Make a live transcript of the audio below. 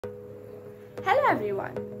Hello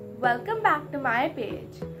everyone, welcome back to my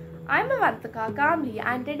page. I'm Avantika Kambli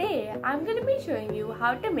and today I'm going to be showing you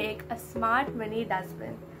how to make a smart mini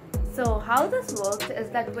dustbin. So how this works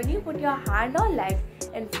is that when you put your hand or leg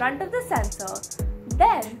in front of the sensor,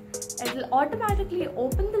 then it will automatically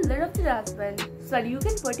open the lid of the dustbin so that you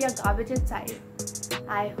can put your garbage inside.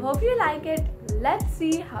 I hope you like it. Let's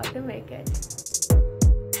see how to make it.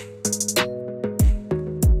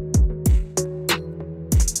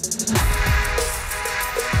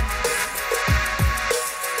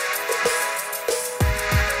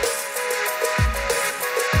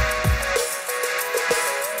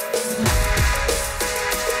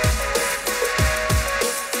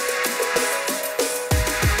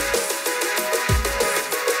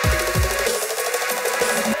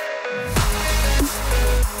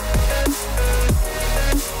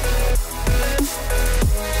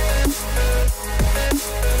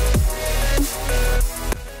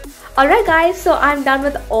 Alright guys, so I'm done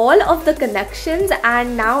with all of the connections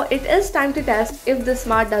and now it is time to test if the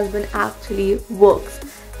smart dustbin actually works.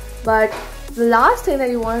 But the last thing that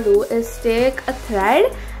you want to do is take a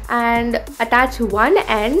thread and attach one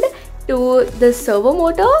end to the servo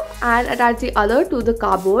motor and attach the other to the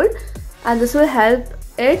cardboard, and this will help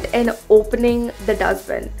it in opening the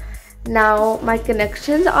dustbin. Now my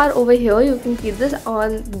connections are over here. You can keep this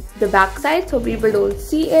on the back side so people don't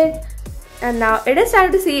see it. And now it is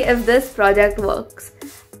time to see if this project works.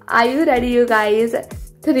 Are you ready, you guys?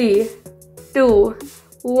 3, 2,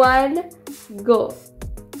 1, go.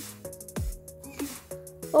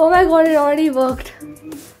 Oh my god, it already worked.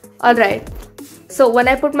 Alright, so when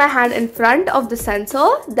I put my hand in front of the sensor,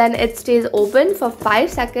 then it stays open for 5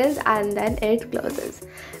 seconds and then it closes.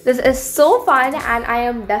 This is so fun and I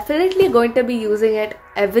am definitely going to be using it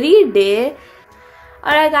every day.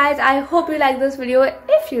 Alright guys, I hope you liked this video.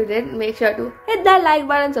 If you did, make sure to hit that like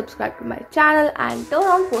button, subscribe to my channel and turn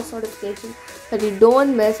on post notifications so that you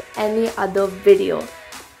don't miss any other video.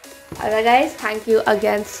 Alright guys, thank you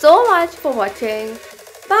again so much for watching.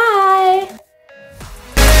 Bye!